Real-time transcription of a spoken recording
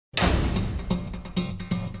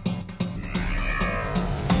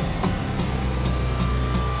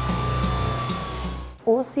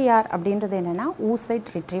OCR அப்படின்றது என்னன்னா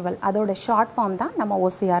oocyte retrieval அதோட ஷார்ட் ஃபார்ம் தான் நம்ம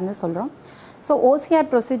OCR னு சொல்றோம் So OCR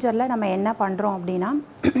procedure நம்ம என்ன பண்றோம் அப்படினா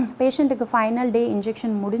பேஷண்ட்டுக்கு ஃபைனல் டே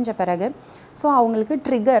இன்ஜெக்ஷன் முடிஞ்ச பிறகு சோ அவங்களுக்கு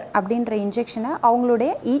ட்ரிகர் அப்படிங்கற இன்ஜெக்ஷனை அவங்களுடைய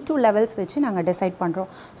E2 லெவல்ஸ் வச்சு நாங்க டிசைட் பண்றோம்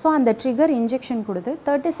சோ அந்த ட்ரிகர் இன்ஜெக்ஷன் கொடுத்து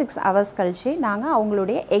 36 ஹவர்ஸ் கழிச்சு நாங்க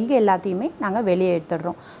அவங்களுடைய எக் எல்லாத்தையுமே நாங்க வெளியே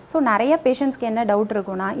எடுத்துறோம் சோ நிறைய பேஷண்ட்ஸ்க்கு என்ன டவுட்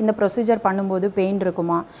இருக்குனா இந்த ப்ரொசீஜர் பண்ணும்போது பெயின்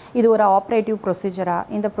இருக்குமா இது ஒரு ஆபரேட்டிவ் ப்ரொசீஜரா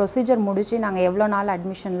இந்த ப்ரொசீஜர் முடிச்சி நாங்க எவ்வளவு நாள்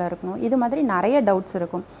அட்மிஷன்ல இருக்கணும் இது மாதிரி நிறைய டவுட்ஸ்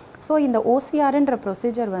இருக்கும் சோ இந்த OCR ன்ற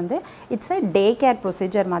ப்ரொசீஜர் வந்து it's a day care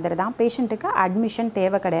procedure மாதிரி தான் பேஷண்ட்டுக்கு அட்மிஷன்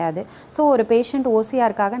தேவை கிடையாது சோ ஒரு பேஷண்ட் OCR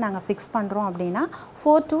காக நாங்க ஃபிக்ஸ் பண்றோம் அப்படினா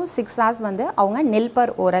 4 to 6 hours வந்து அவங்க nil per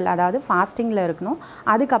oral அதாவது ஃபாஸ்டிங்ல இருக்கணும்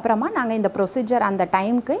அதுக்கு அப்புறமா நாங்க இந்த ப்ரொசீஜர் அந்த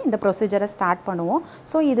டைம்க்கு இந்த ப்ரொசீஜரை ஸ்டார்ட் பண்ணுவோம்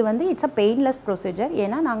சோ இது வந்து இட்ஸ் a painless procedure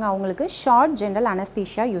ஏனா நாங்க அவங்களுக்கு ஷார்ட் ஜெனரல்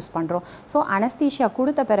அனஸ்தீசியா யூஸ் பண்றோம் சோ அனஸ்தீசியா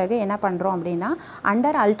கொடுத்த பிறகு என்ன பண்றோம் அப்படினா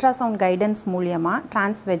அண்டர் அல்ட்ராசவுண்ட் கைடன்ஸ் மூலமா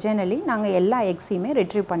transvaginally நாங்க எல்லா எக்ஸையுமே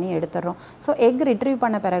ரிட்ரீவ் பண்ணி எடுத்துறோம் சோ எக் ரிட்ரீவ்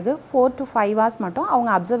பண்ண பிறகு 4 to 5 hours மட்டும் அவங்க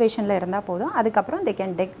அப்சர்வேஷன்ல இருந்தா போதும் அதுக்கு அப்புறம் they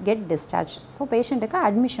can get discharged so பேஷண்ட்டுக்கு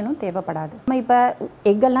அட்மிஷனும் தேவைப்படாது நம்ம இப்ப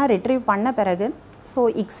எக் எல்லாம் ரிட்ரீவ் பண்ண பிறகு சோ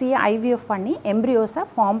ICSI IVF பண்ணி எம்பிரியோஸை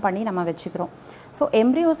ஃபார்ம் பண்ணி நம்ம வெச்சுக்கிறோம் சோ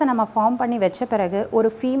எம்பிரியோஸை நம்ம ஃபார்ம் பண்ணி வெச்ச பிறகு ஒரு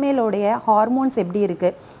ஃபீமேலோட ஹார்மோன்ஸ் எப்படி இருக்கு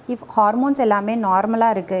இஃப் ஹார்மோன்ஸ் எல்லாமே நார்மலா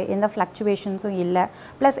இருக்கு எந்த ஃப்ளக்சுவேஷன்ஸும் இல்ல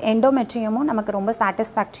ப்ளஸ் எண்டோமெட்ரியமும் நமக்கு ரொம்ப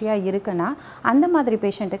சாட்டிஸ்ஃபேக்டரியா இருக்குனா அந்த மாதிரி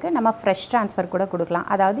பேஷண்ட்டுக்கு நம்ம ஃப்ரெஷ் ட்ரான்ஸ்ஃபர் கூட கொடுக்கலாம்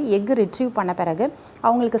அதாவது எக் ரிட்ரீவ் பண்ண பிறகு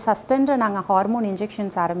அவங்களுக்கு சஸ்டென்ட் நாங்க ஹார்மோன்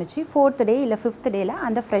இன்ஜெக்ஷன்ஸ் ஆரம்பிச்சு 4th டே இல்ல 5th டேல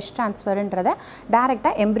அந்த ஃப்ரெஷ் ட்ரான்ஸ்ஃபர்ன்றதை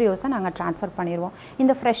டைரக்ட்டா எம்பிரியோஸை நாங்க ட்ரான்ஸ்ஃபர் பண்ணிடுவோம்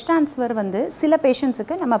இந்த ஃப்ரெஷ் ட்ரான்ஸ்ஃபர் வந்து சில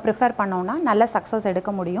பேஷண்ட்ஸ்க்கு நம்ம பிரெஃபர் பண்ணோம்னா நல்ல சக்சஸ்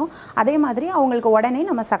எடுக்க முடியும் அதே மாதிரி அவங்களுக்கு உடனே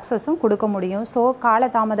நம்ம சக்சஸும் கொடுக்க முடியும் சோ கால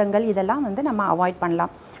தாமதங்கள் இதெல்லாம் வந்து நம்ம அவாய்ட்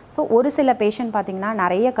பண்ணலாம் சோ ஒரு சில பேஷண்ட் பாத்தீங்கன்னா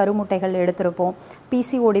நிறைய கருமுட்டைகள் எடுத்துறப்போம்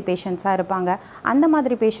PCOD பேஷண்ட்ஸா இருப்பாங்க அந்த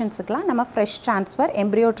மாதிரி பேஷண்ட்ஸ்க்குலாம் நம்ம fresh transfer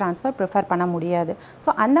embryo transfer prefer பண்ண முடியாது சோ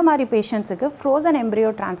அந்த மாதிரி பேஷண்ட்ஸ்க்கு frozen embryo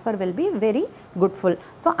transfer will be very goodful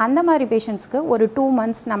so அந்த மாதிரி பேஷண்ட்ஸ்க்கு ஒரு 2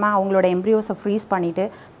 months நம்ம அவங்களோட எம்பிரியோஸை ஃப்ரீஸ் பண்ணிட்டு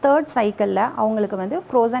 3rd சைக்கிள்ல அவங்களுக்கு வந்து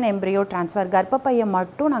frozen embryo transfer கர்ப்பப்பையை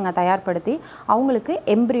மட்டும் நாங்க தயார்படுத்தி அவங்களுக்கு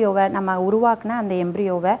எம்பிரியோவை நம்ம உருவாக்குன அந்த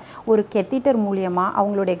எம்பிரியோவை ஒரு கெத்தீட்டர் மூலமா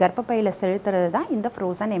அவங்களுடைய கர்ப்பப்பையில செலுத்துறது தான் இந்த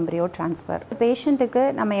frozen embryo transfer பேஷண்ட்டுக்கு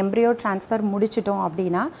நம்ம எம்பிரியோ ட்ரான்ஸ்ஃபர் முடிச்சிட்டோம்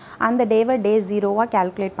அப்படினா அந்த டேவை டே 0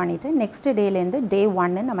 கால்குலேட் பண்ணிட்டு நெக்ஸ்ட் டேல இருந்து டே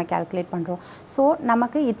 1 நம்ம கால்குலேட் பண்றோம் சோ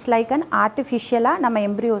நமக்கு இட்ஸ் லைக் an ஆர்ட்டிஃபிஷியலா நம்ம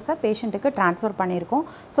எம்பிரியோஸை பேஷண்ட்டுக்கு ட்ரான்ஸ்ஃபர் பண்ணிருக்கோம்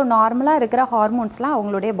சோ நார்மலா இருக்கிற ஹார்மோன்ஸ்லாம்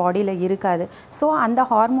அவங்களுடைய பாடியில இருக்காது சோ அந்த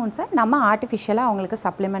ஹார்மோன்ஸை நம்ம ஆர்ட்டிஃபிஷியலா அவங்களுக்கு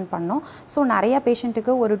சப்ளிமெண்ட் பண்ணோம் சோ நிறைய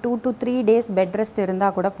பேஷண்ட்டுக்கு ஒரு 2 to 3 days பெட் ரெஸ்ட் இருந்தா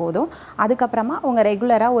கூட போதும் அதுக்கு அப்புறமா அவங்க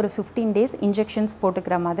ரெகுலரா ஒரு 15 days இன்ஜெக்ஷன்ஸ்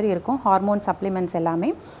போட்டுக்கிற மாதிரி இருக்கும் ஹார்மோன் சப்ளிமெண்ட்ஸ்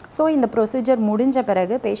எல்லாமே சோ இந்த ப்ரொசீஜர் முடிஞ்ச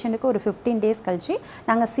பிறகு பேஷண்ட்டுக்கு ஒரு 15 days கழிச்சு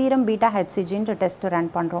நாங்க சீரம் பீட்டா HCG ன்ற டெஸ்ட் ரன்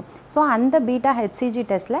பண்றோம் சோ அந்த பீட்டா HCG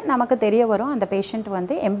டெஸ்ட்ல நமக்கு தெரிய வரும் அந்த பேஷண்ட்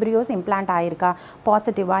வந்து எம்பிரியோஸ் இம்ப்ளான்ட் ஆயிருக்கா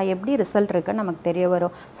பாசிட்டிவா எப்படி ரிசல்ட் இருக்கு நமக்கு தெரிய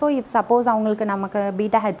வரும் சோ இஃப் சப்போஸ் அவங்களுக்கு நமக்கு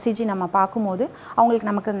பீட்டா HCG நம்ம பாக்கும்போது அவங்களுக்கு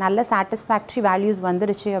நமக்கு நல்ல சாட்டிஸ்ஃபேக்டரி வேல்யூஸ்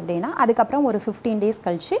வந்துருச்சு அப்படினா அதுக்கு அப்புறம் ஒரு 15 days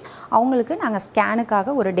கழிச்சு அவங்களுக்கு நாங்க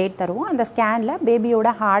ஸ்கேனுக்காக ஒரு டேட் தருவோம் அந்த ஸ்கேன்ல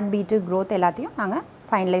பேபியோட ஹார்ட் பீட் growth எல்லாத்தையும் நாங்க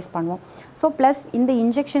ஃபைனலைஸ் பண்ணுவோம் சோ ப்ளஸ் இந்த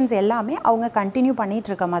இன்ஜெக்ஷன்ஸ் எல்லாமே அவங்க கண்டினியூ பண்ணிட்டு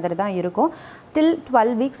இருக்க மாதிரி தான் இருக்கும் till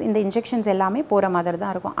 12 weeks இந்த இன்ஜெக்ஷன்ஸ் எல்லாமே போற மாதிரி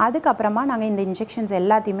தான் இருக்கும் அதுக்கு அப்புறமா நாங்க இந்த இன்ஜெக்ஷன்ஸ்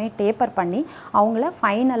எல்லாத்தையுமே டேப்பர் பண்ணி அவங்கள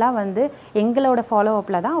ஃபைனலா வந்து எங்களோட ஃபாலோ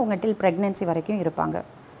அப்ல தான் அவங்க till pregnancy வரைக்கும் இருப்பாங்க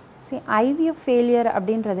See IVF failure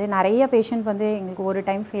அப்படின்றது நிறைய பேஷண்ட் வந்து எங்களுக்கு ஒரு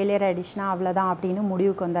டைம் ஃபெயிலியர் ஆயிடுச்சுனா அவ்வளவுதான் அப்படினு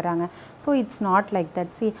முடிவுக்கு வந்தறாங்க so it's not like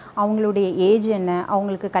that See அவங்களுடைய ஏஜ் என்ன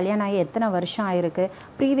அவங்களுக்கு கல்யாணம் ஆகி எத்தனை வருஷம் ஆயிருக்கு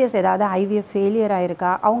ப்ரீவியஸ் ஏதாவது IVF ஃபெயிலியர்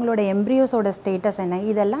ஆயிருக்கா அவங்களோட எம்பிரியோஸோட ஸ்டேட்டஸ் என்ன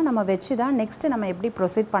இதெல்லாம் நம்ம வெச்சு தான் நெக்ஸ்ட் நம்ம எப்படி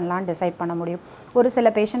ப்ரோசீட் பண்ணலாம் டிசைட் பண்ண முடியும் ஒரு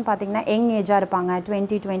சில பேஷண்ட் பாத்தீங்கன்னா யங் ஏஜா இருப்பாங்க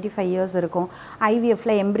 20-25 இயர்ஸ் இருக்கும்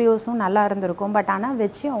IVFல எம்பிரியோஸும் நல்லா இருந்திருக்கும் பட் ஆனா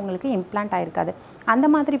வெச்சு அவங்களுக்கு இம்ப்ளான்ட் ஆயிருக்காது அந்த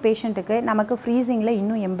மாதிரி பேஷண்ட்டுக்கு நமக்கு ஃப்ரீசிங்ல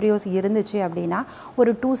இன்னும் எம்பிரியோ இருந்துச்சு அப்படினா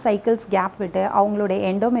ஒரு 2 cycles கேப் விட்டு அவங்களோட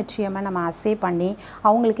எண்டோமெட்ரியமை நம்ம அசே பண்ணி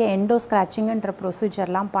அவங்களுக்கு எண்டோ ஸ்கிராச்சிங்ன்ற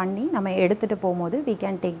ப்ரொசீஜர்லாம் பண்ணி நம்ம எடுத்துட்டு போயும்போது we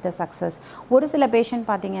can take the success ஒரு சில பேஷண்ட்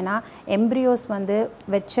பாத்தீங்கன்னா எம்பிரியோஸ் வந்து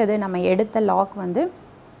வெச்சது நம்ம எடுத்த லாக் வந்து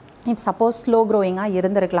if suppose slow growing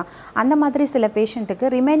இருந்திருக்கலாம் அந்த மாதிரி சில பேஷண்ட்டுக்கு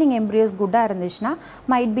ரிமைனிங் எம்பிரியோஸ் குட்டா இருந்துச்சுனா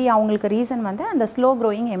might be அவங்களுக்கு ரீசன் வந்து அந்த ஸ்லோ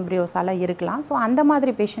growing எம்பிரியோஸால இருக்கலாம் சோ அந்த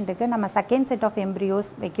மாதிரி பேஷண்ட்டுக்கு நம்ம செகண்ட் செட் ஆஃப் எம்பிரியோஸ்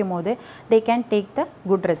வைக்கும்போது they can take the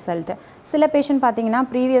good result சில பேஷண்ட் பாத்தீங்கன்னா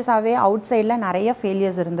ப்ரீவியஸாவே அவுட் சைடுல நிறைய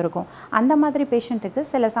ஃபெயிலியர்ஸ் இருந்திருக்கும் அந்த மாதிரி பேஷண்ட்டுக்கு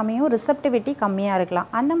சில சமயம் ரிசெப்டிவிட்டி கம்மியா இருக்கலாம்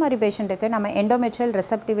அந்த மாதிரி பேஷண்ட்டுக்கு நம்ம எண்டோமெட்ரியல்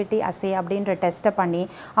ரிசெப்டிவிட்டி அசே அப்படிங்கற டெஸ்ட் பண்ணி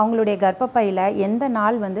அவங்களுடைய கர்ப்பப்பையில எந்த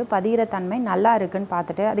நாள் வந்து பதியிற தன்மை நல்லா இருக்குன்னு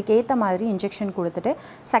பார்த்துட்டு அதுக்கு அவங்களுக்கு ஏற்ற மாதிரி இன்ஜெக்ஷன் கொடுத்துட்டு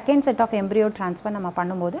second set of embryo transfer நம்ம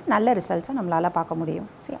பண்ணும்போது நல்ல ரிசல்ட்ஸை நம்மளால் பார்க்க முடியும்.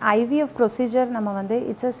 ஐவிஎஃப் ப்ரொசீஜர் நம்ம வந்து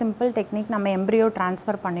இட்ஸ் அ சிம்பிள் டெக்னிக். நம்ம எம்ப்ரியோ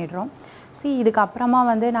ட்ரான்ஸ்ஃபர் பண்ணிடுறோம். இதுக்கப்புறமா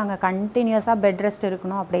வந்து நாங்கள் கண்டினியூஸாக பெட் ரெஸ்ட்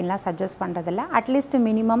இருக்கணும் அப்படின்லாம் சஜஸ்ட் பண்ணுறதில்ல. At least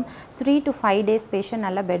minimum 3 to 5 days patient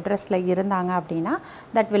நல்ல பெட் ரெஸ்ட்டில் இருந்தாங்க அப்படின்னா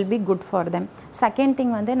that will be good for them. Second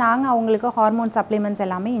thing வந்து நாங்கள் அவங்களுக்கு ஹார்மோன் சப்ளிமெண்ட்ஸ்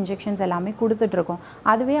எல்லாமே இன்ஜெக்ஷன்ஸ் எல்லாமே கொடுத்துட்ருக்கோம்.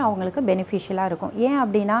 அதுவே அவங்களுக்கு பெனிஃபிஷியலாக இருக்கும். ஏன்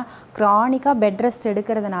அப்படின்னா க்ரானிக்காக பெட் ரெஸ்ட்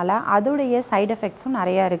எடுக்கிறதுனால அதோடைய சைட் எஃபெக்ட்ஸும்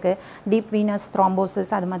நிறையா இருக்குது. டீப் வீனஸ்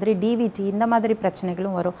த்ராம்போசிஸ், அது மாதிரி டிவிடி, இந்த மாதிரி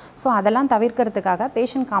பிரச்சனைகளும் வரும். ஸோ அதெல்லாம் தவிர்க்கிறதுக்காக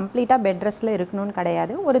பேஷண்ட் கம்ப்ளீட்டாக பெட் ரெஸ்ட்டில் இருக்கணும்னு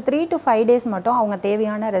கிடையாது. ஒரு 3 to 5 days மட்டும் அவங்க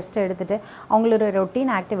தேவையான ரெஸ்ட் எடுத்துகிட்டு அவங்களோட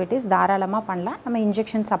ரொட்டீன் ஆக்டிவிட்டீஸ் தாராளமாக பண்ணலாம். நம்ம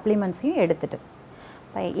இன்ஜெக்ஷன் சப்ளிமெண்ட்ஸையும் எடுத்துகிட்டு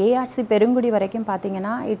இப்போ ஏஆர்சி பெருங்குடி வரைக்கும்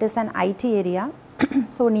பார்த்திங்கன்னா it is an IT area.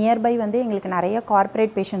 So nearby வந்து எங்களுக்கு நிறைய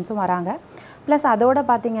கார்ப்பரேட் பேஷண்ட்ஸும் வராங்க. ப்ளஸ் அதோட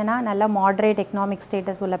பார்த்திங்கன்னா நல்ல மாட்ரேட் எக்கனாமிக்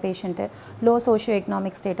ஸ்டேட்டஸ் உள்ள patient, low socio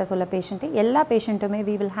economic status உள்ள பேஷண்ட்டு, எல்லா பேஷண்ட்டுமே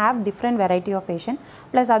we will have different variety of patient.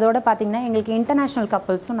 Plus அதோட பார்த்திங்கன்னா எங்களுக்கு இன்டர்நேஷ்னல்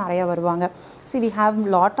கப்புள்ஸும் நிறையா வருவாங்க. We have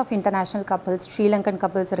lot of international couples. Sri Lankan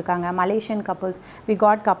couples இருக்காங்க, Malaysian couples, we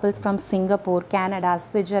got couples from Singapore, Canada,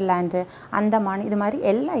 ஸ்விட்சர்லாண்டு, Andaman, இது மாதிரி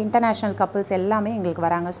எல்லா இன்டர்நேஷ்னல் கப்புள்ஸ் எல்லாமே எங்களுக்கு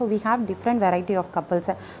வராங்க. So we have different variety of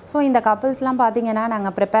couples. So இந்த கப்புள்ஸ்லாம் பார்த்திங்கன்னா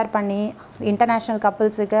நாங்கள் ப்ரிப்பேர் பண்ணி இன்டர்நேஷ்னல்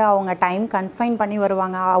கப்புள்ஸுக்கு அவங்க டைம் கன்ஃபைன் பண்ணி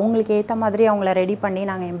வருவாங்க. அவங்களுக்கு ஏற்ற மாதிரி அவங்கள ரெடி பண்ணி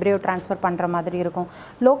நாங்கள் எம்ப்ரியோ ட்ரான்ஸ்ஃபர் பண்ணுற மாதிரி இருக்கும்.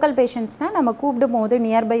 லோக்கல் பேஷண்ட்ஸ்னால் நம்ம கூப்பிடும் போது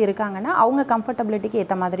நியர்பை இருக்காங்கன்னா அவங்க கம்ஃபர்டபிலிட்டிக்கு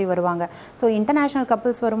ஏற்ற மாதிரி வருவாங்க. ஸோ இன்டர்நேஷ்னல்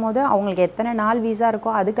கப்புள்ஸ் வரும்போது அவங்களுக்கு எத்தனை நாள் வீசா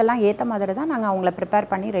இருக்கோ அதுக்கெல்லாம் ஏற்ற மாதிரி தான் நாங்கள் அவங்கள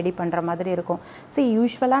ப்ரிப்பேர் பண்ணி ரெடி பண்ணுற மாதிரி இருக்கும்.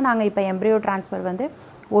 யூஸ்வலாக நாங்கள் இப்போ எம்ப்ரியோ ட்ரான்ஸ்ஃபர் வந்து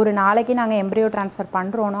ஒரு நாளைக்கு நாங்கள் எம்ப்ரியோ ட்ரான்ஸ்ஃபர்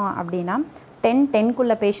பண்ணுறோனோ அப்படின்னா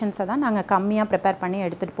 10 பேஷண்ட்ஸை தான் நாங்கள் கம்மியாக ப்ரிப்பேர் பண்ணி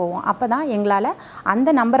எடுத்துகிட்டு போவோம். அப்போ தான் எங்களால் அந்த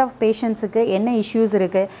நம்பர் ஆஃப் பேஷண்ட்ஸுக்கு என்ன இஷ்யூஸ்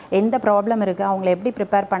இருக்குது, எந்த ப்ராப்ளம் இருக்குது, அவங்கள எப்படி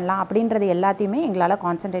ப்ரிப்பேர் பண்ணலாம் அப்படின்றது எல்லாத்தையுமே எங்களால்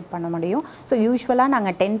கான்சன்ட்ரேட் பண்ண முடியும். ஸோ யூஸ்வலாக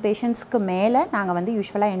நாங்கள் 10 பேஷண்ட்ஸ்க்கு மேலே நாங்கள் வந்து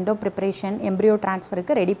யூஸ்வலாக எண்டோ ப்ரிப்பரேஷன் எம்ப்ரியோ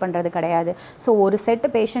ட்ரான்ஸ்ஃபருக்கு ரெடி பண்ணுறது கிடையாது. ஸோ ஒரு set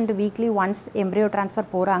patient weekly once embryo transfer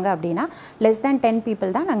போகிறாங்க அப்படின்னா லெஸ் தேன் 10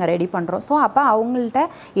 people தான் நாங்கள் ரெடி பண்ணுறோம். ஸோ அப்போ அவங்கள்ட்ட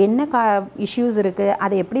என்ன இஷ்யூஸ் இருக்குது,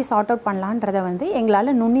 அதை எப்படி சார்ட் அவுட் பண்ணலான்றதை வந்து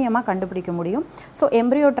எங்களால் நுண்ணியமாக கண்டுபிடிக்க முடியும். ஸோ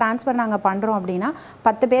எம்ப்ரியோ ட்ரான்ஸ்ஃபர் நாங்கள் பண்ணுறோம் அப்படின்னா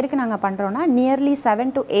 10 பேருக்கு நாங்கள் பண்ணுறோன்னா நியர்லி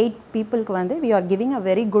 7 to 8 peopleக்கு வந்து we are giving a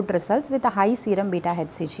very good results with high serum beta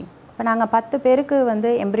HCG. இப்போ நாங்கள் 10 பேருக்கு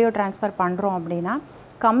வந்து எம்ப்ரியோ ட்ரான்ஸ்ஃபர் பண்ணுறோம் அப்படின்னா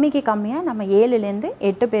கம்மியாக நம்ம 7லேருந்து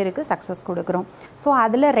 8 பேருக்கு சக்ஸஸ் கொடுக்குறோம். ஸோ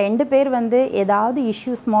அதில் 2 பேர் வந்து ஏதாவது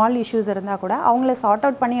ஸ்மால் இஷ்யூஸ் இருந்தால் கூட அவங்கள சார்ட்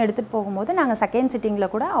அவுட் பண்ணி எடுத்துகிட்டு போகும்போது நாங்கள் செகண்ட்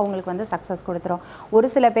சிட்டிங்கில் கூட அவங்களுக்கு வந்து சக்ஸஸ் கொடுத்துறோம். ஒரு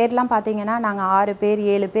சில பேர்லாம் பார்த்திங்கன்னா நாங்கள் 6 பேர்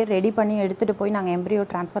 7 பேர் ரெடி பண்ணி எடுத்துகிட்டு போய் நாங்கள் எம்ப்ரியோ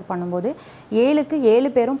ட்ரான்ஸ்ஃபர் பண்ணும்போது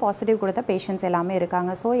 7 பேரும் பாசிட்டிவ் கொடுத்த பேஷண்ட்ஸ் எல்லாமே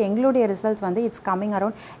இருக்காங்க. ஸோ எங்களுடைய ரிசல்ட்ஸ் வந்து இட்ஸ் கம்மிங்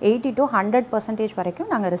அரௌண்ட் 80 to 100%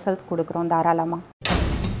 வரைக்கும் நாங்கள் ரிசல்ட்ஸ் கொடுக்குறோம் தாராளமாக.